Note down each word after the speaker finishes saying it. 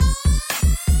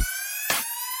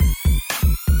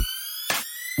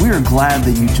We are glad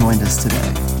that you joined us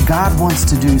today. God wants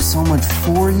to do so much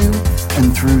for you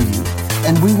and through you,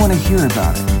 and we want to hear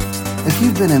about it. If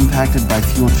you've been impacted by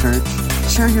Fuel Church,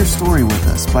 share your story with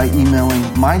us by emailing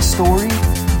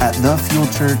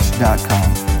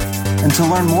mystory@thefuelchurch.com. And to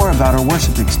learn more about our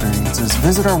worship experiences,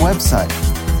 visit our website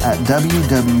at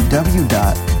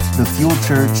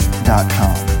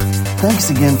www.thefuelchurch.com. Thanks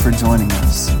again for joining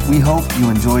us. We hope you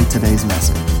enjoyed today's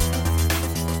message.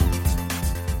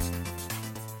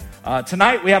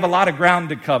 Tonight we have a lot of ground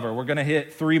to cover. We're going to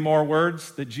hit 3 more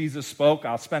words that Jesus spoke.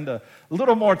 I'll spend a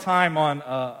little more time on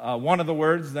one of the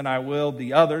words than I will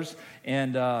the others,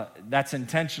 and that's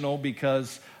intentional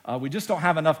because we just don't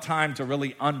have enough time to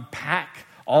really unpack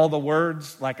all the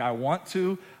words like I want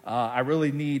to. I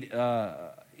really need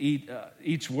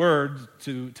each word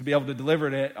to be able to deliver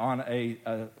it on a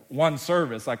one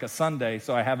service, like a Sunday.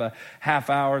 So I have a half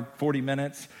hour, 40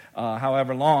 minutes,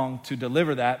 however long to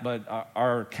deliver that, but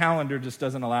our calendar just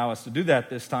doesn't allow us to do that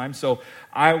this time. So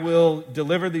I will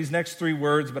deliver these next 3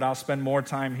 words, but I'll spend more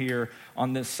time here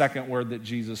on this second word that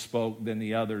Jesus spoke than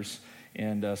the others.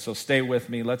 And so stay with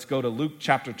me. Let's go to Luke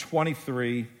chapter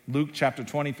 23. Luke chapter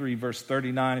 23, verse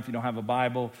 39. If you don't have a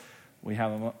Bible, we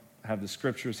have the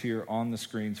scriptures here on the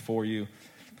screens for you.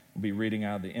 We'll be reading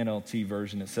out of the NLT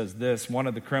version. It says this: one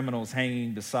of the criminals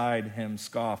hanging beside him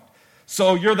scoffed,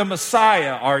 "So you're the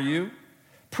Messiah, are you?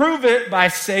 Prove it by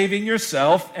saving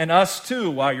yourself and us too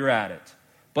while you're at it."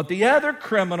 But the other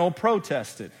criminal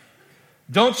protested,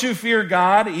 "Don't you fear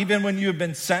God even when you have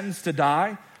been sentenced to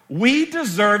die? We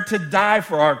deserve to die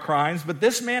for our crimes, but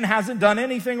this man hasn't done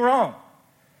anything wrong."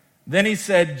 Then he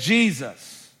said,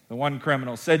 "Jesus," the one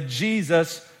criminal said,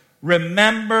 "Jesus,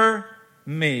 remember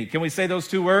me." Can we say those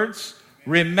 2 words?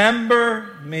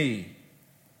 Remember me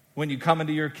when you come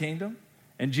into your kingdom.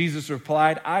 And Jesus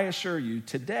replied, "I assure you,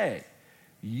 today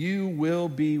you will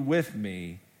be with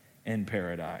me in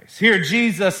paradise." Here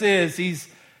Jesus is. He's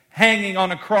hanging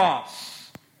on a cross.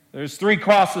 There's 3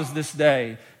 crosses this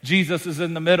day. Jesus is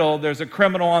in the middle. There's a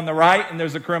criminal on the right and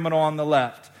there's a criminal on the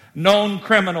left. Known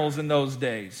criminals in those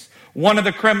days. One of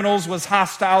the criminals was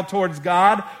hostile towards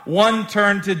God. One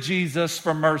turned to Jesus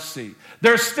for mercy.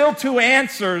 There's still 2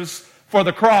 answers for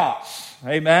the cross.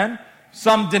 Amen?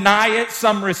 Some deny it,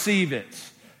 some receive it.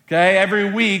 Okay? Every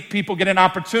week, people get an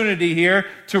opportunity here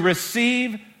to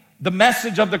receive the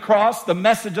message of the cross, the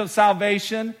message of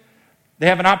salvation. They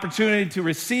have an opportunity to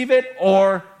receive it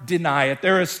or deny it.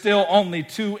 There is still only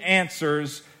 2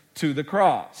 answers to the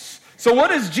cross. So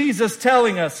what is Jesus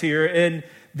telling us here in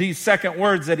these second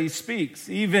words that he speaks?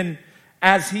 Even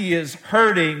as he is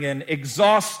hurting and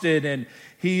exhausted and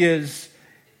he is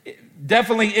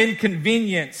definitely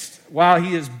inconvenienced while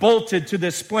he is bolted to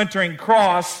this splintering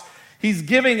cross, he's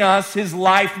giving us his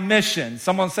life mission.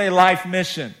 Someone say life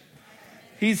mission.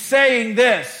 He's saying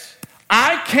this: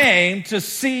 I came to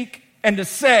seek and to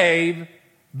save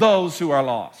those who are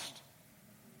lost.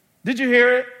 Did you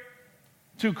hear it?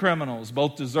 2 criminals,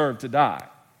 both deserve to die.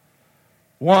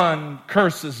 One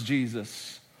curses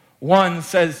Jesus. One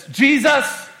says,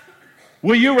 "Jesus,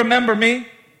 will you remember me?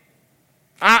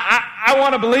 I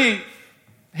want to believe."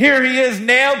 Here he is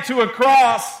nailed to a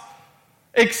cross,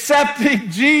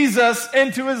 accepting Jesus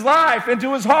into his life,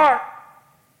 into his heart.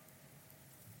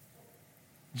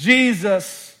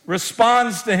 Jesus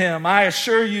responds to him, "I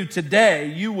assure you, today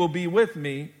you will be with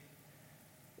me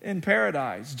in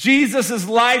paradise." Jesus'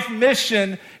 life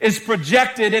mission is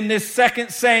projected in this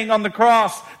second saying on the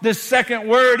cross, this second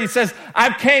word. He says, I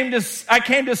came to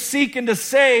seek and to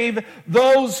save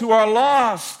those who are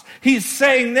lost. He's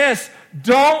saying this: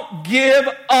 don't give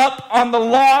up on the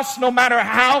lost no matter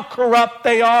how corrupt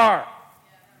they are.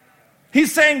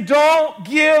 He's saying don't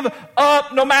give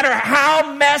up no matter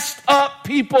how messed up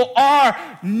people are.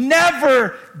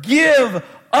 Never give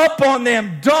up on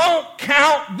them. Don't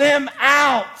count them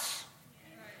out.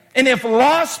 And if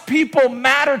lost people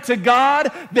matter to God,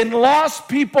 then lost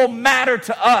people matter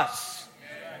to us.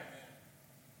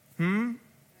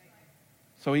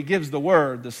 So he gives the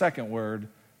word, the second word,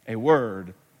 a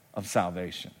word of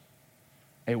salvation.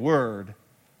 A word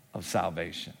of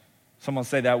salvation. Someone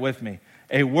say that with me.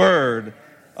 A word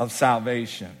of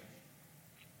salvation.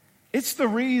 It's the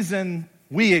reason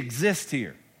we exist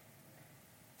here.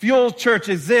 Fuel Church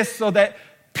exists so that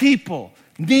people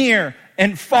near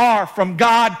and far from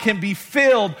God can be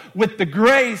filled with the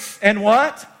grace and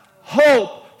what?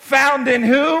 Hope found in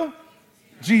who?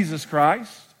 Jesus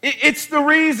Christ. It's the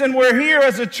reason we're here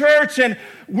as a church, and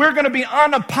we're going to be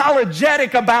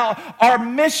unapologetic about our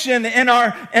mission and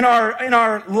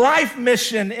our life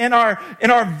mission, in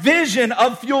our vision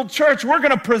of Fuel Church. We're going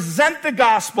to present the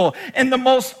gospel in the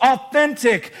most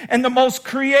authentic and the most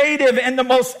creative and the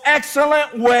most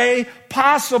excellent way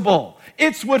possible.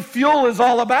 It's what Fuel is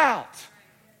all about.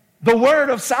 The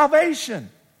word of salvation.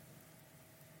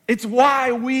 It's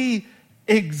why we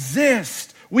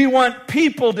exist. We want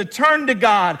people to turn to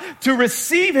God, to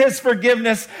receive His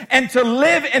forgiveness, and to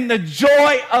live in the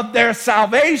joy of their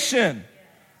salvation.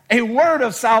 A word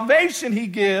of salvation He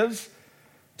gives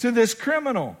to this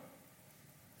criminal.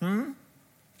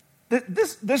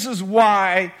 This is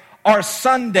why our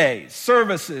Sunday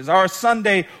services, our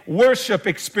Sunday worship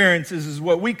experiences is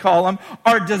what we call them,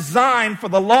 are designed for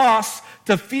the lost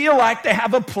to feel like they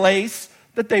have a place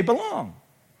that they belong.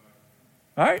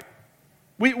 All right?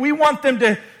 We want them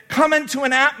to come into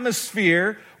an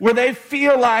atmosphere where they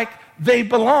feel like they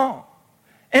belong.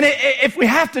 And if we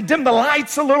have to dim the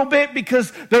lights a little bit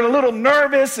because they're a little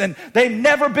nervous and they've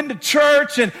never been to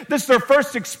church and this is their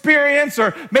first experience,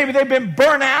 or maybe they've been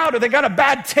burnt out or they got a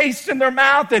bad taste in their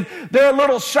mouth and they're a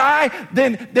little shy,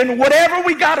 then whatever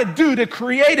we got to do to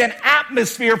create an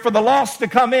atmosphere for the lost to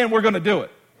come in, we're going to do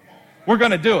it. We're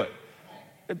going to do it.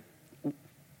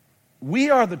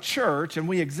 We are the church and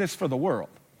we exist for the world.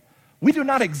 We do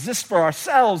not exist for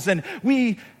ourselves. And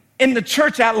we, in the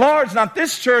church at large, not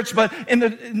this church, but in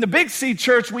the Big C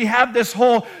church, we have this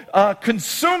whole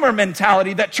consumer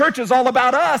mentality that church is all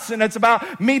about us and it's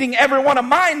about meeting every one of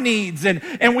my needs.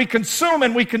 And we consume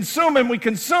and we consume and we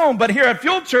consume. But here at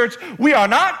Fuel Church, we are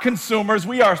not consumers.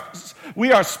 We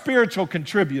are spiritual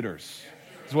contributors,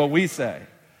 is what we say.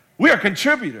 We are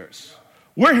contributors.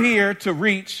 We're here to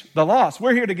reach the lost.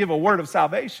 We're here to give a word of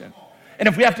salvation. And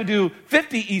if we have to do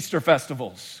 50 Easter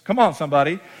festivals, come on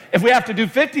somebody. If we have to do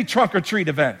 50 trunk or treat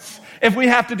events, if we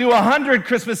have to do 100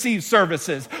 Christmas Eve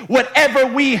services, whatever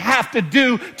we have to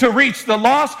do to reach the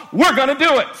lost, we're going to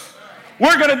do it.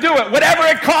 We're going to do it. Whatever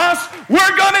it costs,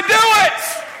 we're going to do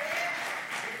it.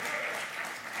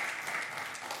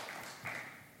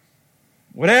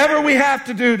 Whatever we have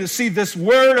to do to see this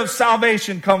word of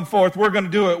salvation come forth, we're going to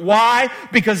do it. Why?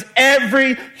 Because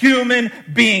every human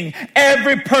being,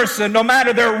 every person, no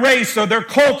matter their race or their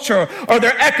culture or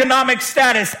their economic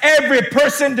status, every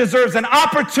person deserves an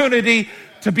opportunity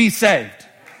to be saved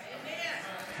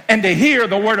and to hear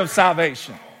the word of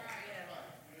salvation.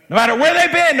 No matter where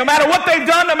they've been, no matter what they've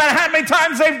done, no matter how many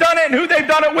times they've done it and who they've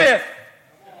done it with.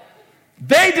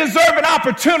 They deserve an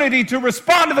opportunity to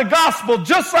respond to the gospel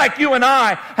just like you and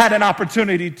I had an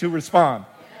opportunity to respond.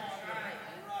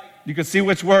 You can see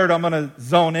which word I'm going to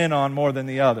zone in on more than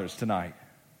the others tonight.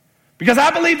 Because I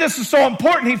believe this is so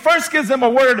important. He first gives them a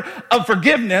word of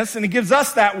forgiveness, and He gives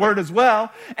us that word as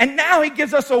well. And now He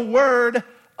gives us a word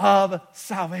of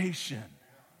salvation.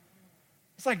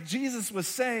 It's like Jesus was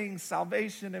saying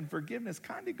salvation and forgiveness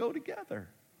kind of go together.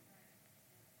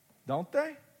 Don't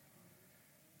they?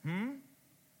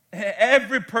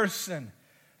 Every person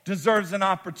deserves an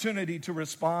opportunity to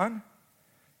respond.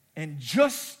 And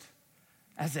just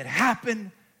as it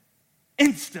happened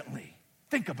instantly,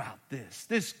 think about this.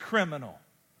 This criminal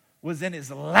was in his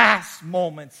last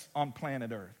moments on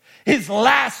planet Earth. His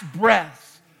last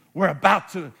breaths were about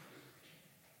to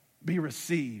be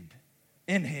received,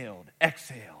 inhaled,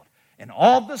 exhaled. And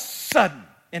all of a sudden,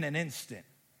 in an instant,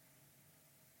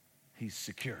 he's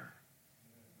secure.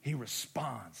 He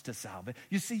responds to salvation.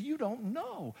 You see, you don't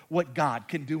know what God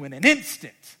can do in an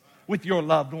instant with your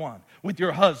loved one, with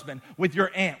your husband, with your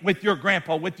aunt, with your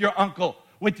grandpa, with your uncle,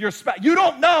 with your spouse. You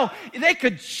don't know. They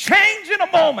could change in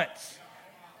a moment.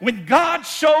 When God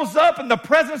shows up and the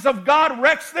presence of God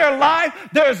wrecks their life,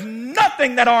 there's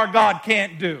nothing that our God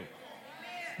can't do.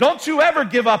 Don't you ever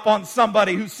give up on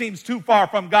somebody who seems too far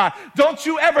from God. Don't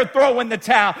you ever throw in the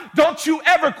towel. Don't you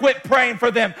ever quit praying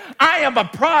for them. I am a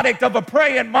product of a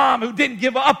praying mom who didn't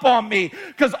give up on me.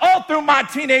 Because all through my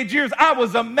teenage years, I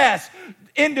was a mess.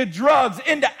 Into drugs,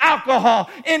 into alcohol,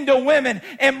 into women.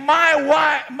 And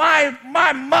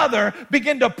my mother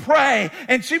began to pray.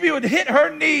 And she would hit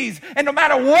her knees. And no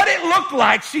matter what it looked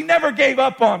like, she never gave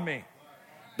up on me.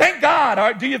 Thank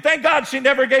God. Do you thank God she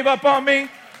never gave up on me?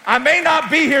 I may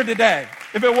not be here today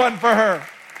if it wasn't for her.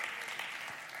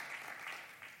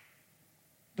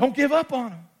 Don't give up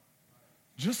on him.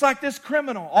 Just like this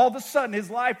criminal, all of a sudden his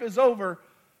life is over,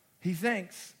 he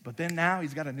thinks, but then now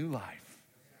he's got a new life.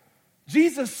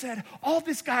 Jesus said all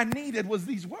this guy needed was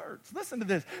these words. Listen to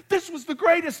this. This was the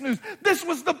greatest news. This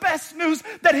was the best news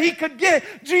that he could get.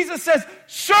 Jesus says,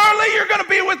 surely you're going to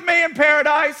be with me in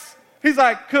paradise. He's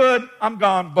like, I'm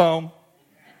gone, boom.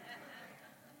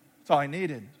 That's all I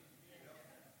needed.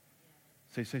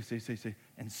 Say.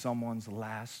 And someone's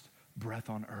last breath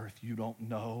on earth, you don't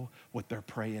know what they're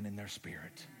praying in their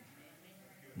spirit.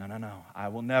 No. I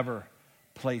will never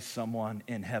place someone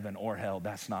in heaven or hell.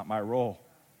 That's not my role.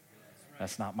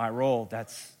 That's not my role.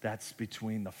 That's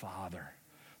between the Father.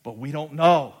 But we don't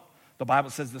know. The Bible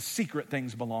says the secret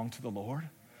things belong to the Lord.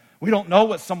 We don't know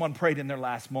what someone prayed in their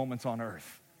last moments on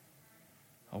earth.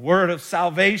 A word of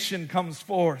salvation comes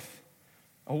forth.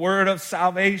 A word of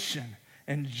salvation.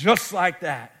 And just like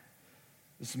that,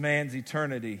 this man's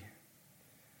eternity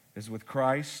is with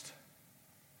Christ.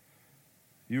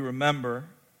 You remember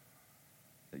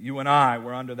that you and I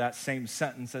were under that same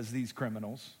sentence as these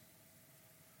criminals.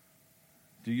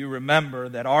 Do you remember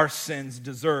that our sins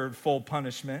deserved full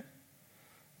punishment?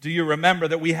 Do you remember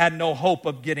that we had no hope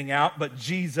of getting out, but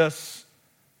Jesus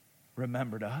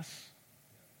remembered us?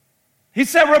 He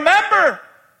said, remember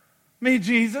me,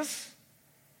 Jesus.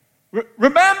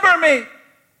 Remember me.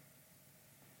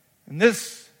 And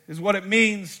this is what it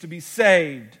means to be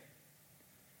saved.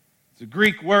 It's a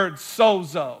Greek word,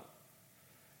 sozo.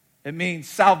 It means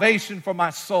salvation for my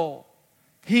soul,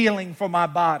 healing for my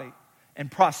body,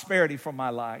 and prosperity for my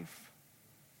life.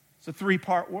 It's a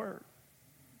 3-part word.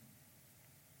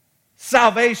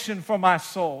 Salvation for my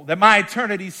soul, that my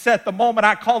eternity set the moment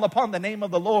I call upon the name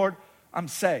of the Lord, I'm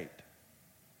saved.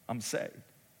 I'm saved.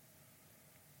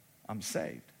 I'm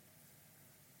saved.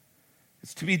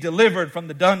 It's to be delivered from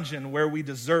the dungeon where we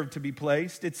deserve to be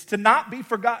placed. It's to not be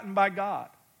forgotten by God.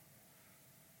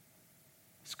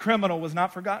 This criminal was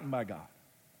not forgotten by God.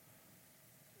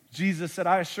 Jesus said,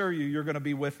 I assure you, you're going to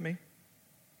be with me.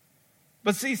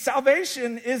 But see,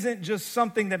 salvation isn't just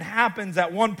something that happens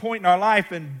at one point in our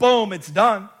life and boom, it's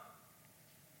done.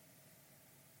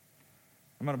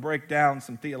 I'm going to break down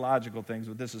some theological things,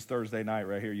 but this is Thursday night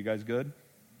right here. You guys good?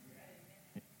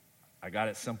 I got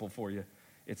it simple for you.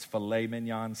 It's filet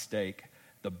mignon steak,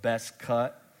 the best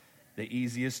cut, the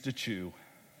easiest to chew.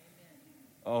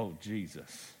 Oh,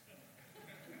 Jesus.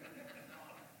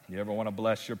 You ever want to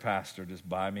bless your pastor, just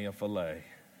buy me a filet.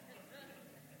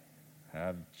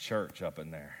 Have church up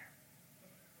in there.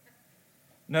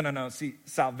 No. See,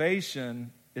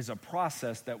 salvation is a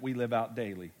process that we live out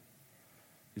daily.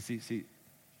 You see,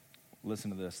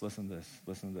 listen to this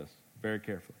very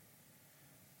carefully.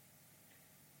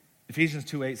 Ephesians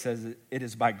 2:8 says, it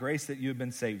is by grace that you have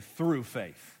been saved through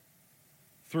faith.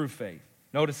 Through faith.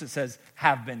 Notice it says,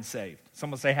 have been saved.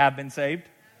 Someone say, have been saved.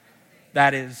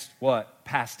 That is what?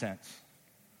 Past tense.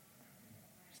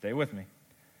 Stay with me.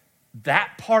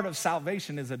 That part of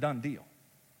salvation is a done deal.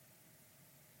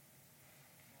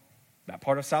 That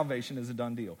part of salvation is a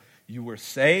done deal. You were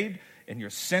saved and your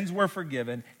sins were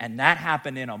forgiven, and that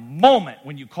happened in a moment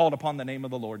when you called upon the name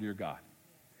of the Lord your God.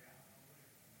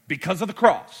 Because of the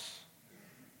cross,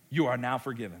 you are now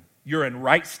forgiven. You're in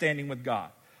right standing with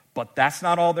God. But that's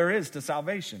not all there is to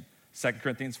salvation. 2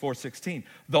 Corinthians 4:16.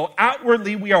 Though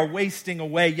outwardly we are wasting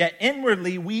away, yet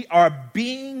inwardly we are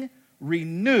being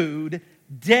renewed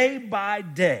day by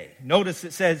day. Notice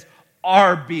it says,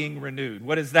 are being renewed.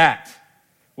 What is that?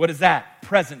 What is that?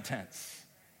 Present tense.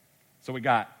 So we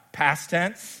got past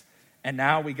tense, and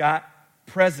now we got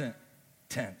present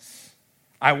tense.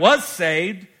 I was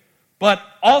saved, but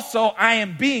also I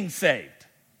am being saved.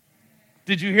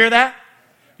 Did you hear that?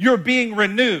 You're being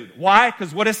renewed. Why?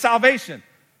 Because what is salvation?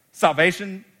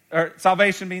 Salvation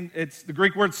means, it's the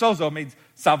Greek word sozo, means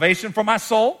salvation for my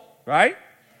soul, right?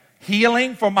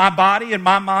 Healing for my body and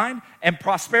my mind, and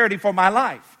prosperity for my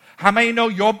life. How many know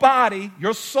your body,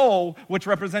 your soul, which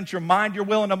represents your mind, your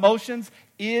will, and emotions,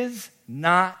 is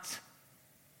not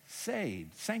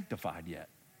saved, sanctified yet?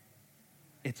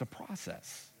 It's a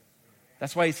process.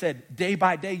 That's why he said, day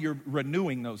by day, you're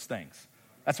renewing those things.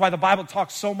 That's why the Bible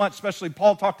talks so much, especially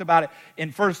Paul talked about it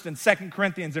in 1 and 2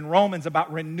 Corinthians and Romans,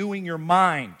 about renewing your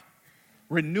mind.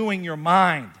 Renewing your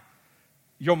mind.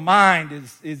 Your mind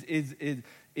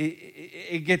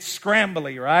it gets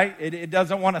scrambly, right? It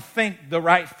doesn't want to think the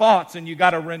right thoughts, and you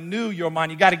got to renew your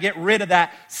mind. You got to get rid of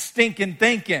that stinking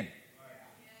thinking.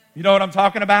 You know what I'm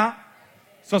talking about?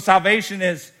 So salvation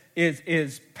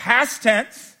is past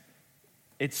tense.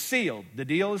 It's sealed. The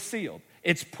deal is sealed.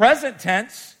 It's present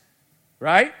tense,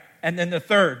 right? And then the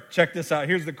third, check this out.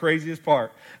 Here's the craziest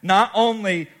part. Not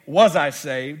only was I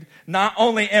saved, not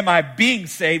only am I being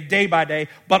saved day by day,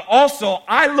 but also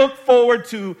I look forward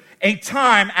to a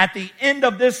time at the end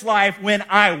of this life when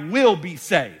I will be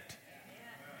saved.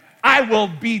 I will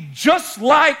be just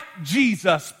like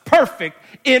Jesus, perfect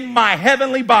in my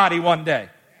heavenly body one day.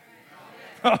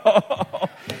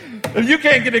 If you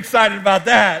can't get excited about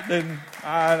that, then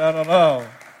I don't know.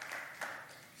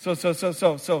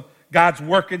 So God's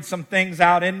working some things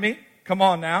out in me. Come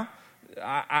on now.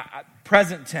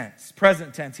 Present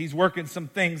tense. He's working some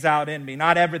things out in me.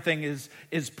 Not everything is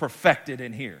perfected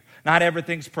in here. Not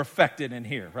everything's perfected in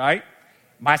here, right?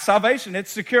 My salvation,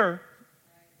 it's secure.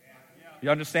 You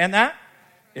understand that?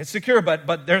 It's secure,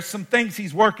 but there's some things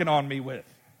he's working on me with.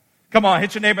 Come on,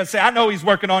 hit your neighbor and say, I know he's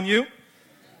working on you.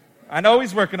 I know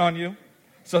he's working on you.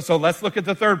 So let's look at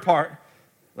the third part.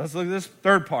 Let's look at this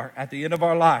third part at the end of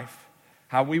our life,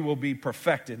 how we will be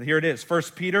perfected. Here it is, 1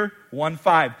 Peter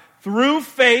 1:5. Through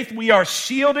faith we are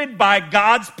shielded by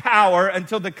God's power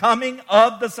until the coming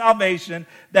of the salvation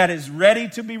that is ready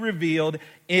to be revealed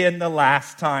in the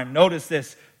last time. Notice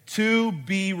this, to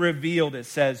be revealed, it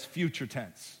says future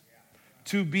tense.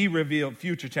 To be revealed,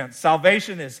 future tense.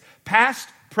 Salvation is past,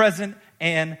 present,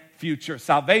 and future.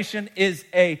 Salvation is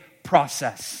a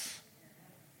process.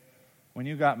 When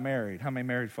you got married, how many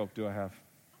married folk do I have?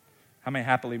 How many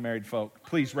happily married folk?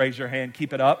 Please raise your hand.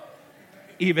 Keep it up.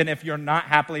 Even if you're not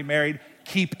happily married,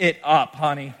 keep it up,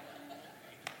 honey.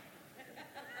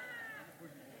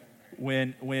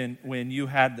 When you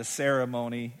had the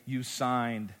ceremony, you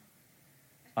signed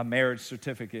a marriage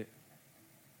certificate,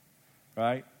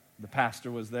 right? The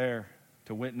pastor was there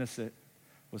to witness it.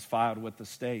 Was filed with the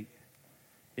state.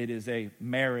 It is a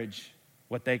marriage,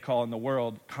 what they call in the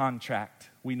world, contract.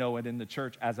 We know it in the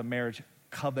church as a marriage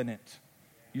covenant.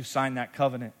 You sign that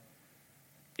covenant.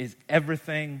 Is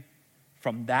everything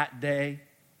from that day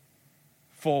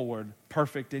forward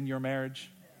perfect in your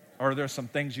marriage? Or are there some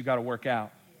things you got to work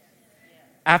out?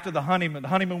 After the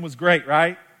honeymoon was great,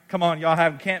 right? Come on, y'all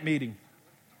have a camp meeting.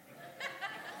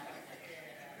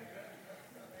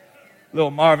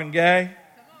 Little Marvin Gaye.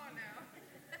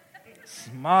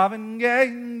 Marvin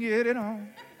Gaye, get it on.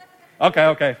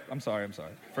 Okay. I'm sorry.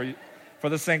 For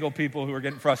the single people who are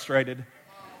getting frustrated.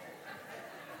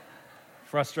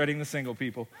 Frustrating the single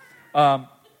people.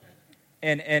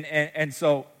 And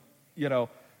so, you know,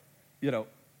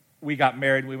 we got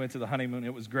married, we went to the honeymoon,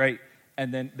 it was great.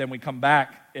 And then we come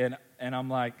back and I'm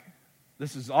like,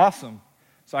 this is awesome.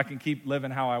 So I can keep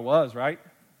living how I was, right?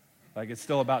 Like it's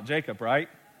still about Jacob, right?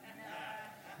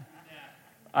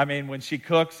 I mean, when she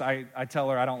cooks, I tell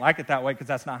her I don't like it that way because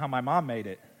that's not how my mom made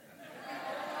it.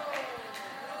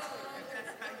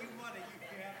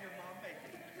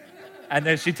 And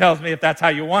then she tells me if that's how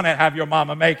you want it, have your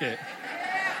mama make it.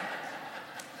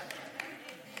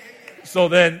 So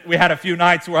then we had a few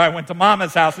nights where I went to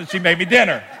mama's house and she made me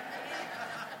dinner.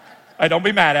 Hey, don't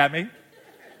be mad at me.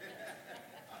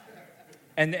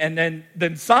 And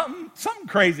then something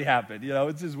crazy happened. You know,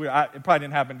 it's just weird. It probably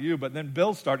didn't happen to you, but then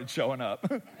bills started showing up.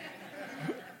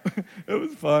 It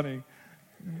was funny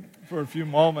for a few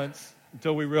moments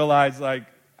until we realized, like,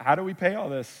 how do we pay all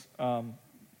this?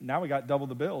 Now we got double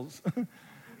the bills.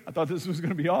 I thought this was going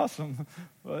to be awesome.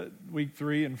 But week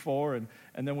 3 and 4,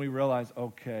 and then we realized,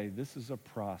 okay, this is a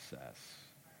process.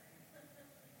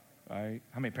 Right?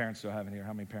 How many parents do I have in here?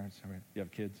 How many parents? You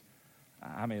have kids?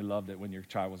 How many loved it when your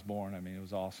child was born? I mean, it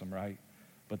was awesome, right?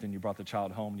 But then you brought the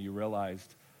child home and you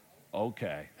realized,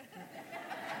 okay,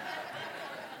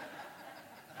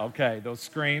 those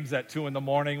screams at 2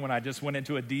 a.m. when I just went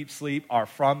into a deep sleep are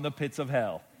from the pits of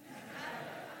hell.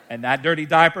 And that dirty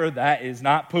diaper, that is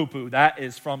not poo-poo. That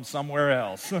is from somewhere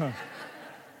else.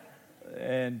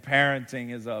 And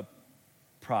parenting is a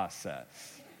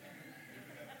process.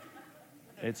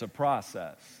 It's a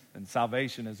process. And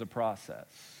salvation is a process.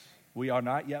 We are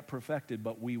not yet perfected,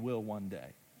 but we will one day.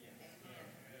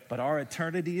 But our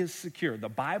eternity is secure. The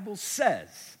Bible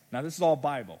says, now this is all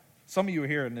Bible. Some of you are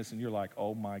hearing this and you're like,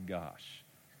 oh my gosh,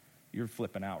 you're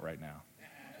flipping out right now.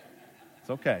 It's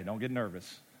okay, don't get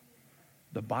nervous.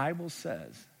 The Bible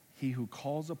says, he who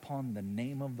calls upon the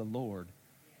name of the Lord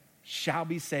shall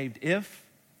be saved if,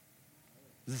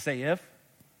 does it say if?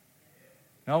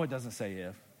 No, it doesn't say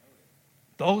if.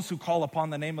 Those who call upon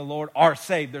the name of the Lord are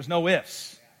saved. There's no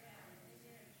ifs.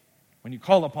 When you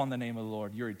call upon the name of the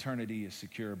Lord, your eternity is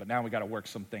secure. But now we got to work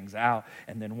some things out.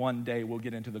 And then one day we'll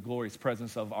get into the glorious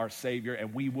presence of our Savior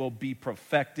and we will be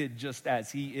perfected just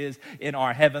as He is in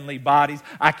our heavenly bodies.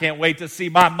 I can't wait to see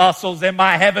my muscles in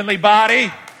my heavenly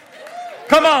body.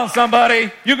 Come on,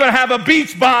 somebody. You're going to have a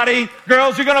beach body.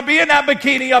 Girls, you're going to be in that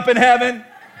bikini up in heaven.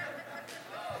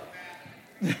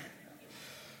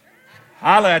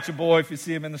 Holler at your boy if you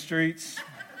see him in the streets.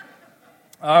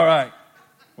 All right.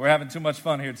 We're having too much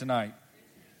fun here tonight.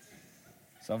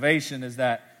 Salvation is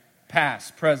that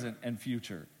past, present, and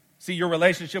future. See, your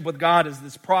relationship with God is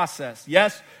this process.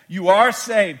 Yes, you are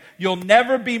saved. You'll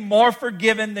never be more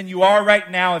forgiven than you are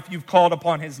right now if you've called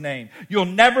upon His name. You'll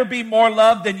never be more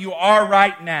loved than you are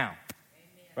right now.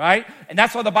 right? And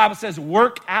that's why the Bible says,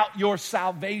 work out your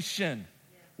salvation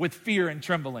with fear and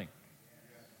trembling.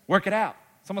 Work it out.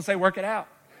 Someone say, work it out.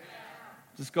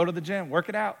 Just go to the gym. Work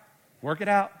it out. Work it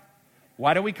out.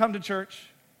 Why do we come to church?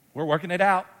 We're working it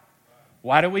out.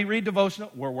 Why do we read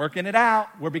devotional? We're working it out.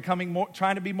 We're becoming more,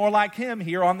 trying to be more like Him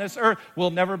here on this earth.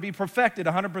 We'll never be perfected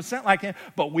 100% like Him,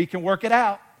 but we can work it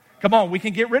out. Come on, we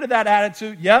can get rid of that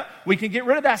attitude. Yep, we can get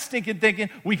rid of that stinking thinking.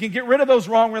 We can get rid of those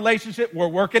wrong relationships. We're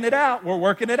working it out. We're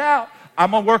working it out.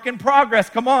 I'm a work in progress.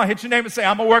 Come on, hit your neighbor and say,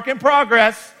 I'm a work in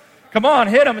progress. Come on,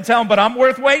 hit them and tell them, but I'm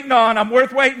worth waiting on. I'm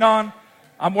worth waiting on.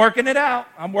 I'm working it out.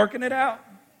 I'm working it out.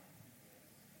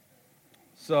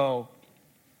 So,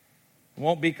 it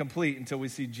won't be complete until we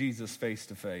see Jesus face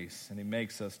to face, and He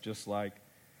makes us just like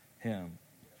Him.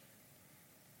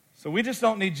 So we just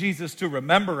don't need Jesus to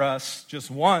remember us just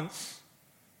once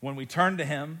when we turn to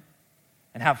Him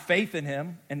and have faith in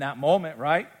Him in that moment,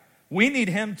 right? We need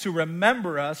Him to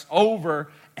remember us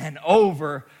over and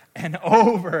over and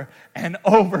over and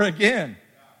over again.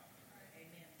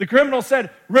 The criminal said,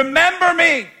 remember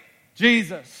me,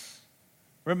 Jesus.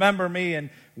 Remember me. And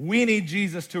we need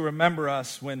Jesus to remember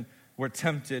us when we're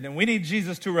tempted. And we need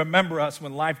Jesus to remember us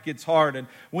when life gets hard. And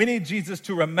we need Jesus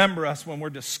to remember us when we're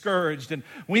discouraged. And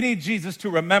we need Jesus to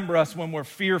remember us when we're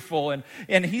fearful.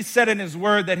 And He said in His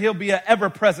word that He'll be an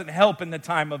ever-present help in the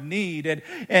time of need.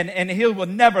 And He will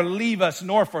never leave us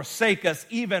nor forsake us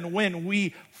even when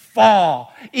we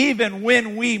fall. Even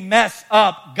when we mess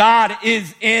up, God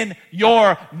is in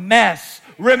your mess.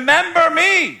 Remember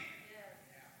me.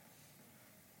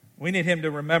 We need Him to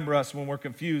remember us when we're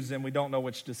confused and we don't know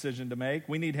which decision to make.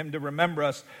 We need Him to remember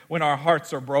us when our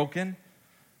hearts are broken.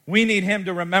 We need Him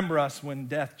to remember us when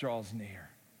death draws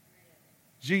near.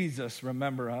 Jesus,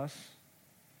 remember us.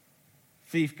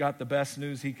 Thief got the best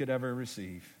news he could ever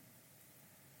receive.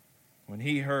 When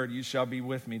he heard, you shall be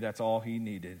with me, that's all he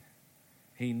needed.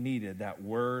 He needed that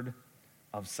word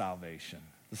of salvation.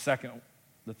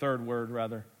 The third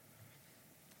word,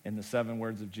 in the 7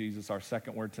 words of Jesus, our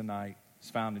second word tonight, is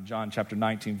found in John chapter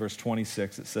 19, verse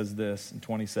 26. It says this in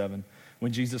 27.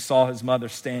 When Jesus saw His mother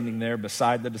standing there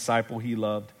beside the disciple He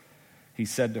loved, He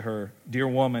said to her, dear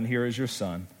woman, here is your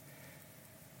son.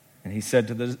 And He said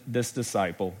to this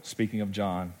disciple, speaking of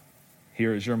John,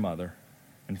 here is your mother.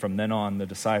 And from then on, the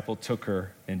disciple took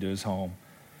her into his home.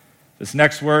 This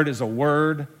next word is a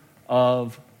word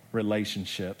of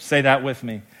relationship. Say that with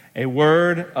me. A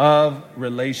word of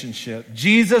relationship.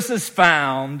 Jesus is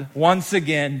found, once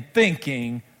again,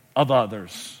 thinking of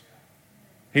others.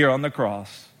 Here on the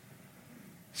cross.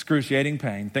 Excruciating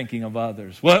pain, thinking of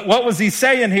others. What was He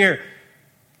saying here?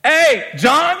 Hey,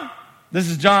 John. This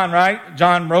is John, right?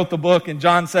 John wrote the book, and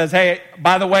John says, hey,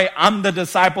 by the way, I'm the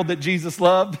disciple that Jesus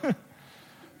loved.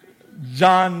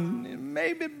 John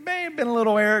may have been a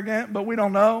little arrogant, but we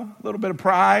don't know. A little bit of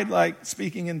pride, like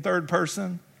speaking in third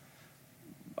person.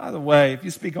 By the way, if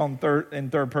you speak in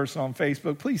third person on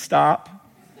Facebook, please stop.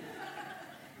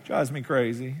 Drives me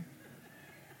crazy.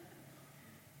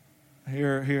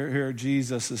 Here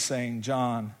Jesus is saying,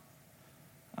 John,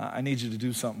 I need you to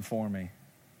do something for me.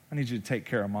 I need you to take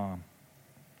care of Mom.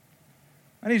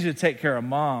 I need you to take care of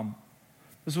Mom.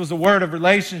 This was a word of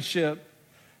relationship.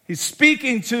 He's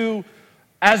speaking to,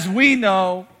 as we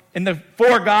know, in the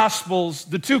 4 Gospels,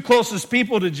 the 2 closest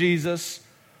people to Jesus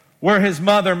were His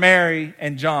mother, Mary,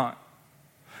 and John.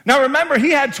 Now remember, He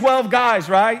had 12 guys,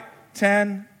 right?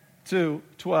 10 to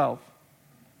 12.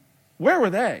 Where were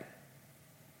they?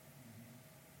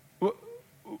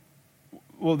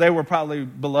 Well, they were probably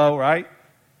below, right?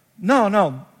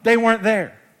 No, they weren't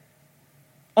there.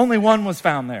 Only one was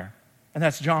found there, and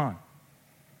that's John.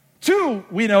 2,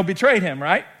 we know, betrayed Him,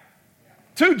 right?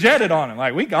 2 jetted on Him,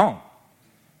 like, we gone.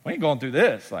 We ain't going through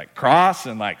this, like cross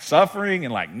and like suffering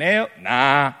and like nail.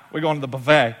 Nah, we're going to the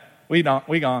buffet. We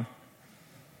gone.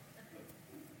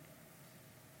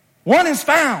 1 is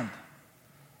found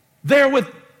there with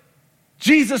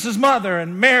Jesus' mother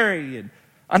and Mary and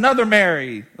another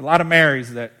Mary, a lot of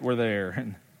Marys that were there.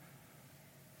 And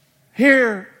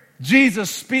here,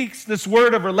 Jesus speaks this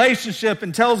word of relationship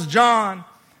and tells John,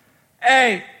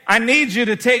 hey, I need you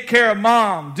to take care of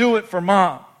Mom. Do it for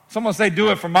Mom. Someone say,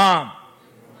 do it for Mom.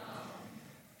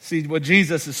 See, what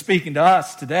Jesus is speaking to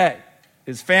us today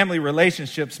is family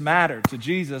relationships matter to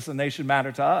Jesus, and they should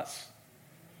matter to us.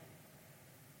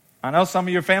 I know some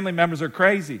of your family members are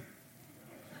crazy.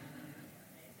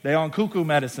 They're on cuckoo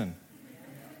medicine.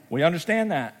 We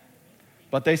understand that.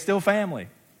 But they still family.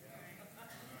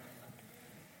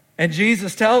 And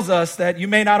Jesus tells us that you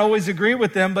may not always agree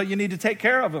with them, but you need to take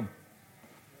care of them.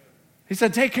 He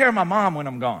said, take care of my mom when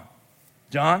I'm gone.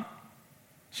 John,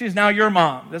 She is now your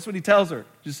mom. That's what he tells her. Did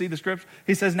you see the scripture?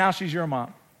 He says, now she's your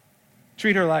mom.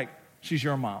 Treat her like she's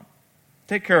your mom.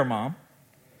 Take care of mom.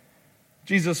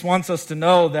 Jesus wants us to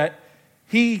know that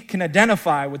he can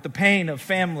identify with the pain of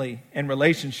family and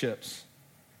relationships.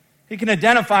 He can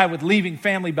identify with leaving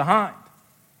family behind.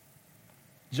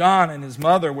 John and his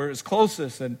mother were his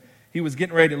closest, and he was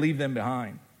getting ready to leave them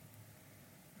behind.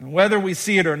 And whether we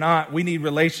see it or not, we need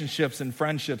relationships and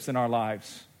friendships in our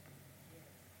lives.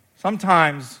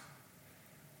 Sometimes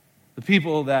the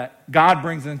people that God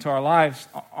brings into our lives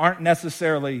aren't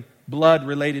necessarily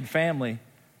blood-related family,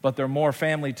 but they're more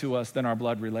family to us than our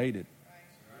blood-related.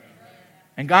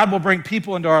 And God will bring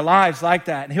people into our lives like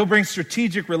that, and he'll bring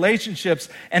strategic relationships,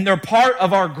 and they're part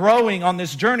of our growing on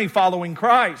this journey following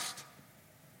Christ.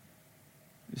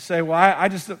 You say, well, I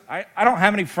don't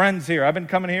have any friends here. I've been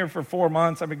coming here for 4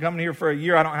 months. I've been coming here for a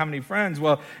year. I don't have any friends.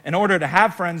 Well, in order to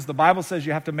have friends, the Bible says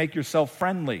you have to make yourself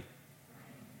friendly.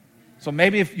 So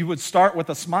maybe if you would start with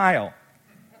a smile.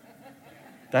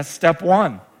 That's step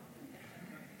 1.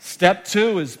 Step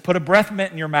 2 is put a breath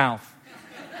mint in your mouth.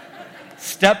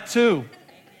 Step 2.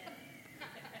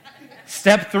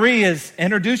 Step 3 is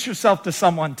introduce yourself to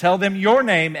someone. Tell them your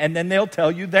name, and then they'll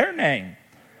tell you their name.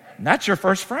 And that's your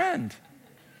first friend.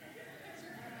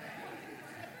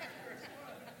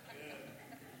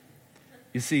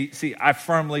 You see, I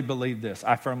firmly believe this.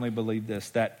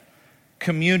 That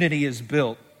community is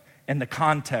built in the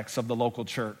context of the local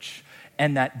church,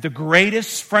 and that the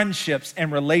greatest friendships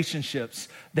and relationships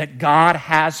that God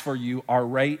has for you are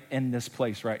right in this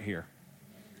place right here.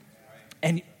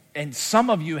 And some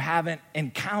of you haven't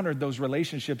encountered those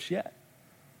relationships yet,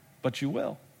 but you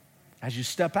will as you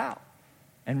step out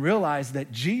and realize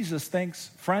that Jesus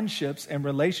thinks friendships and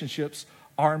relationships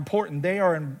are important.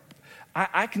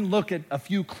 I can look at a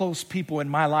few close people in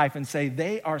my life and say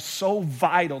they are so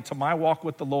vital to my walk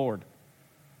with the Lord.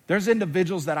 There's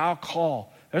individuals that I'll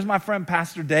call. There's my friend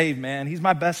Pastor Dave, man. He's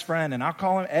my best friend, and I'll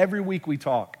call him every week we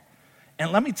talk.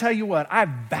 And let me tell you what, I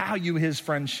value his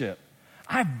friendship.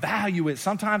 I value it.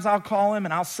 Sometimes I'll call him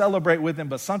and I'll celebrate with him,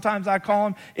 but sometimes I call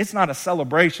him, it's not a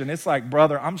celebration. It's like,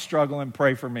 brother, I'm struggling,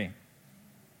 pray for me.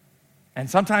 And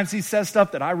sometimes he says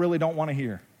stuff that I really don't want to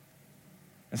hear.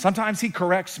 And sometimes he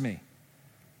corrects me.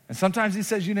 And sometimes he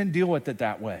says, you didn't deal with it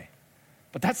that way.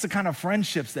 But that's the kind of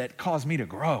friendships that cause me to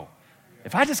grow.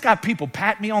 If I just got people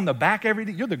pat me on the back every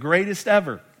day, you're the greatest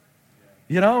ever.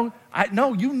 You know,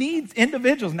 you need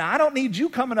individuals. Now, I don't need you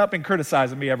coming up and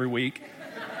criticizing me every week.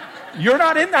 You're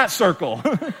not in that circle.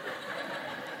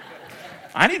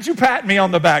 I need you patting me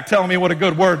on the back, telling me what a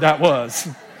good word that was.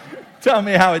 Telling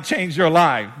me how it changed your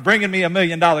life. Bringing me $1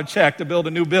 million check to build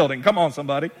a new building. Come on,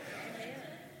 somebody.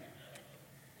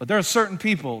 But there are certain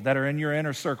people that are in your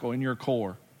inner circle, in your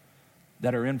core,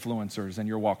 that are influencers in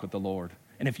your walk with the Lord.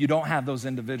 And if you don't have those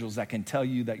individuals that can tell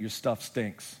you that your stuff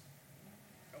stinks,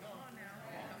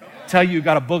 tell you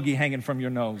got a boogie hanging from your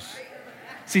nose.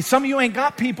 See, some of you ain't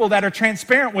got people that are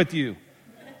transparent with you.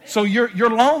 So you're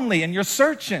lonely and you're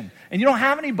searching. And you don't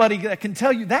have anybody that can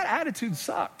tell you that attitude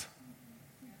sucked.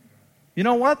 You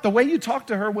know what? The way you talked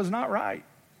to her was not right.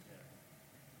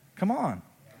 Come on.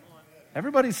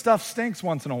 Everybody's stuff stinks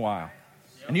once in a while.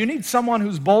 And you need someone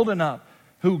who's bold enough,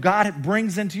 who God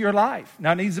brings into your life.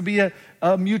 Now, it needs to be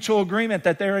a mutual agreement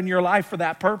that they're in your life for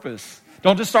that purpose.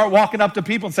 Don't just start walking up to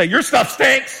people and say, your stuff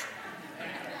stinks.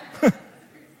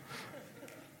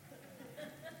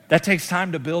 That takes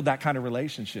time to build that kind of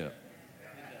relationship.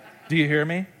 Do you hear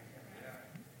me?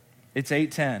 It's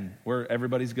 8:10.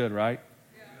 Everybody's good, right?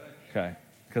 Okay,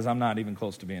 because I'm not even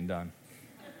close to being done.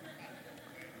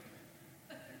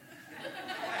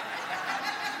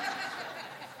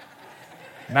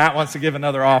 Matt wants to give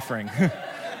another offering.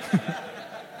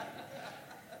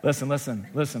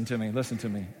 Listen to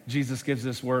me. Jesus gives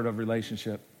this word of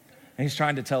relationship. And he's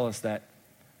trying to tell us that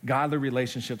godly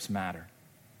relationships matter.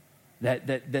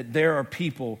 That there are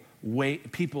people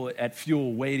at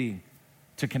Fuel waiting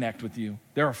to connect with you.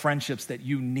 There are friendships that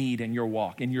you need in your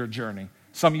walk, in your journey.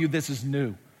 Some of you, this is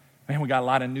new. Man, we got a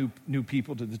lot of new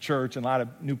people to the church and a lot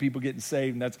of new people getting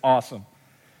saved, and that's awesome.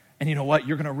 And you know what?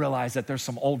 You're going to realize that there's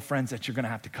some old friends that you're going to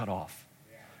have to cut off.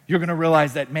 You're going to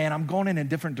realize that, man, I'm going in a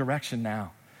different direction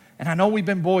now. And I know we've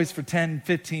been boys for 10,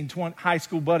 15, 20, high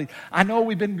school buddies. I know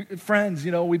we've been friends,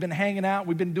 we've been hanging out,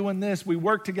 we've been doing this, we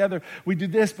work together, we do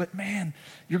this, but man,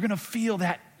 you're going to feel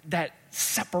that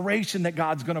separation that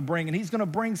God's going to bring. And he's going to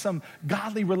bring some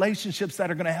godly relationships that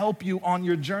are going to help you on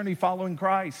your journey following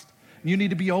Christ. You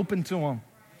need to be open to them.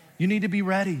 You need to be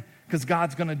ready because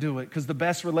God's going to do it. Because the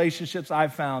best relationships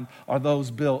I've found are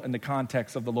those built in the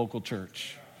context of the local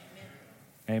church.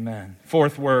 Amen.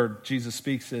 Fourth word, Jesus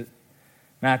speaks it.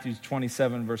 Matthew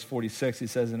 27, verse 46, he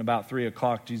says, in about 3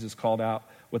 o'clock, Jesus called out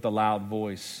with a loud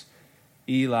voice,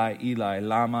 Eli, Eli,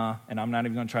 lama, and I'm not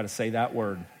even going to try to say that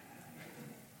word.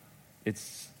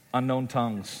 It's unknown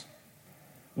tongues,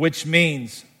 which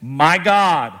means, my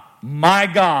God,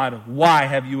 why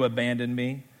have you abandoned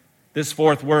me? This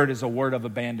fourth word is a word of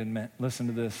abandonment. Listen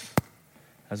to this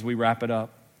as we wrap it up.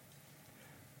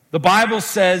 The Bible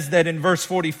says that in verse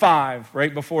 45,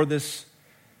 right before this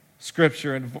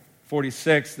scripture in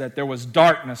 46, that there was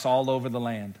darkness all over the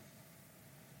land.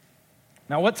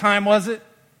 Now, what time was it?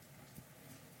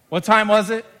 What time was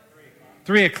it?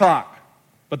 3 o'clock.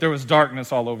 But there was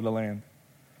darkness all over the land.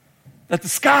 That the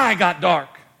sky got dark.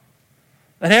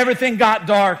 That everything got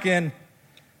dark, and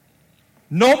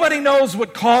nobody knows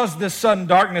what caused this sudden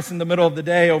darkness in the middle of the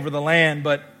day over the land,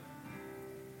 but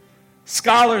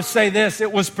scholars say this: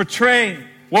 it was portraying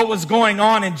what was going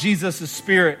on in Jesus'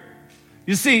 spirit.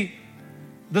 You see,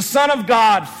 the Son of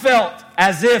God felt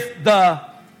as if the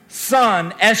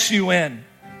sun, S-U-N,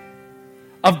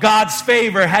 of God's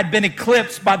favor had been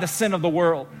eclipsed by the sin of the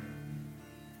world.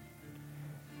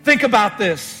 Think about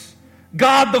this.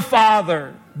 God the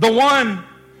Father, the one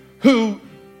who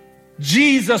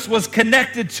Jesus was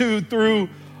connected to through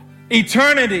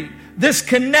eternity, this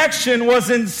connection was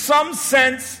in some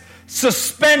sense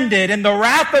suspended, and the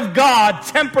wrath of God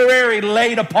temporarily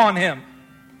laid upon him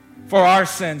for our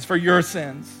sins, for your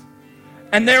sins.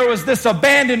 And there was this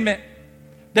abandonment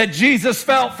that Jesus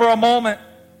felt for a moment.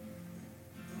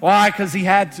 Why? Because he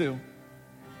had to.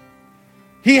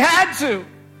 He had to.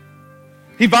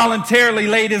 He voluntarily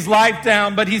laid his life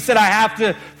down, but he said, I have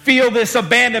to feel this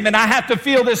abandonment. I have to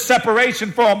feel this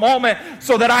separation for a moment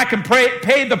so that I can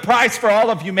pay the price for all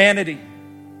of humanity.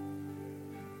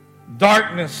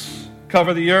 Darkness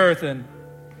covered the earth, and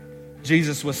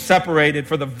Jesus was separated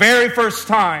for the very first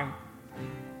time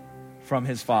from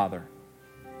his Father.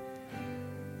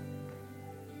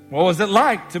 What was it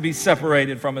like to be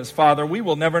separated from his Father? We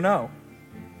will never know.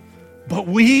 But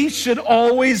we should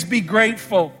always be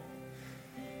grateful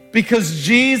because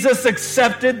Jesus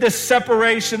accepted this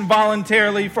separation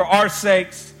voluntarily for our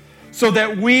sakes so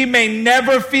that we may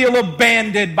never feel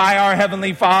abandoned by our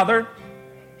Heavenly Father,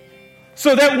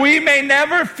 so that we may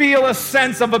never feel a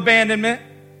sense of abandonment,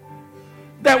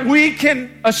 that we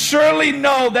can assuredly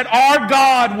know that our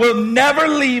God will never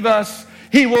leave us.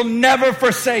 He will never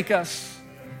forsake us.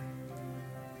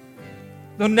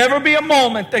 There'll never be a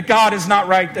moment that God is not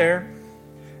right there.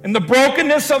 In the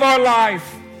brokenness of our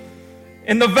life,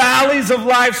 in the valleys of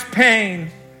life's pain,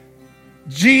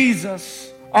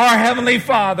 Jesus, our Heavenly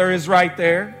Father, is right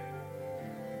there.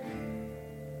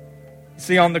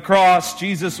 See, on the cross,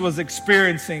 Jesus was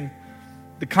experiencing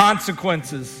the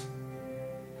consequences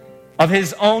of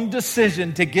his own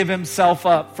decision to give himself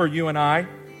up for you and I,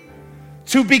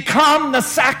 to become the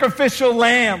sacrificial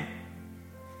lamb.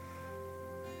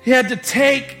 He had to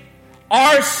take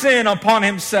our sin upon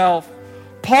himself.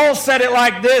 Paul said it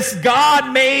like this: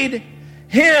 God made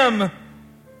him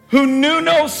who knew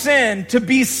no sin to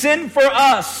be sin for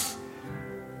us,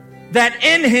 that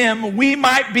in him we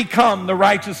might become the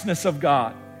righteousness of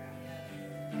God.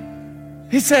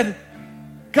 He said,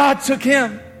 God took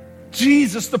him,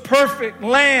 Jesus, the perfect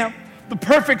lamb, the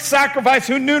perfect sacrifice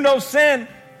who knew no sin,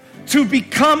 to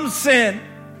become sin.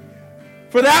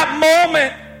 For that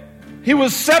moment, he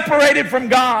was separated from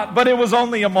God, but it was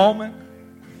only a moment.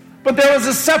 But there was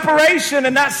a separation,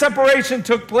 and that separation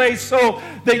took place so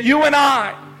that you and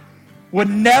I would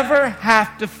never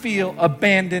have to feel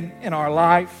abandoned in our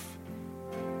life.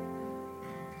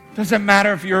 Doesn't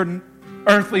matter if your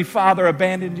earthly father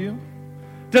abandoned you.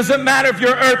 Doesn't matter if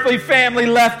your earthly family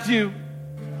left you.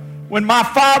 When my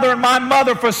father and my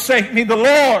mother forsake me, the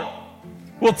Lord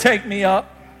will take me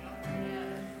up.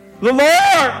 The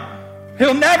Lord,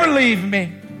 He'll never leave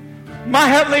me. My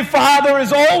Heavenly Father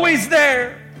is always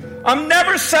there. I'm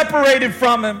never separated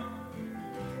from Him.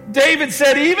 David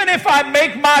said, even if I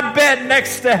make my bed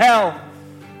next to hell,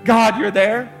 God, you're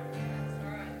there.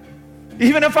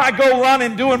 Even if I go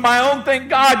running, doing my own thing,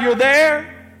 God, you're there.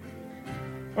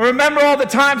 I remember all the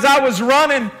times I was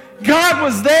running, God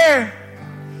was there.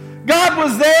 God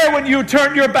was there when you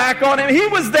turned your back on Him. He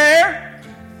was there.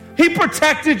 He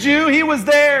protected you. He was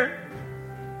there.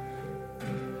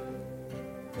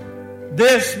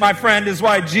 This, my friend, is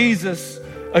why Jesus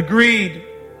agreed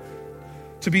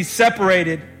to be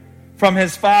separated from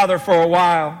His Father for a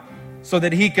while, so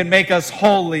that He can make us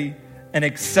holy and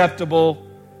acceptable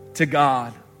to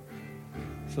God.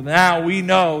 So now we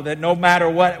know that no matter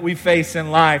what we face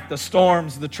in life, the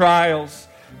storms, the trials,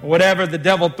 whatever the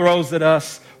devil throws at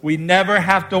us, we never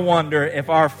have to wonder if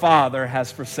our Father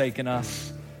has forsaken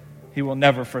us. He will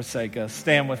never forsake us.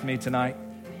 Stand with me tonight.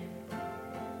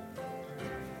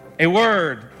 A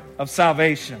word of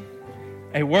salvation,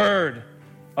 a word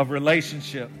of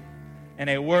relationship, and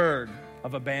a word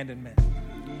of abandonment.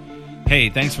 Hey,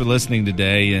 thanks for listening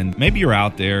today. And maybe you're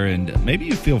out there and maybe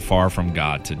you feel far from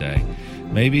God today.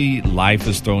 Maybe life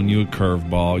has thrown you a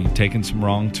curveball. You've taken some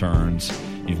wrong turns.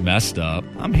 You've messed up.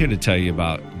 I'm here to tell you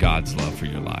about God's love for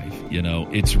your life. You know,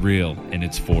 it's real and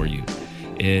it's for you.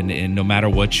 And no matter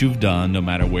what you've done, no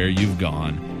matter where you've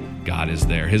gone, God is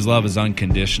there. His love is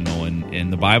unconditional.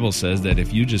 And the Bible says that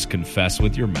if you just confess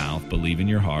with your mouth, believe in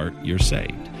your heart, you're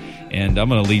saved. And I'm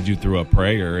going to lead you through a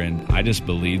prayer, and I just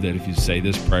believe that if you say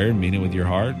this prayer and mean it with your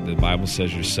heart, the Bible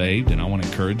says you're saved, and I want to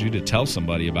encourage you to tell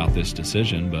somebody about this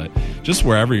decision. But just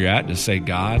wherever you're at, just say,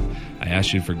 God, I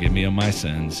ask you to forgive me of my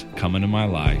sins, come into my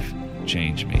life,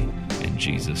 change me in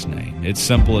Jesus' name. It's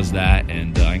simple as that,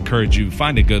 and I encourage you,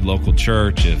 find a good local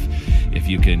church. If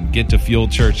you can get to Fuel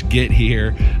Church, get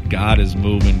here. God is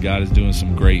moving. God is doing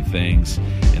some great things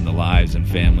in the lives and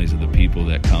families of the people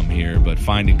that come here. But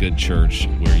find a good church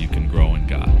where you can grow in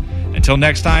God. Until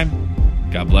next time,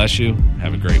 God bless you.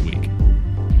 Have a great week.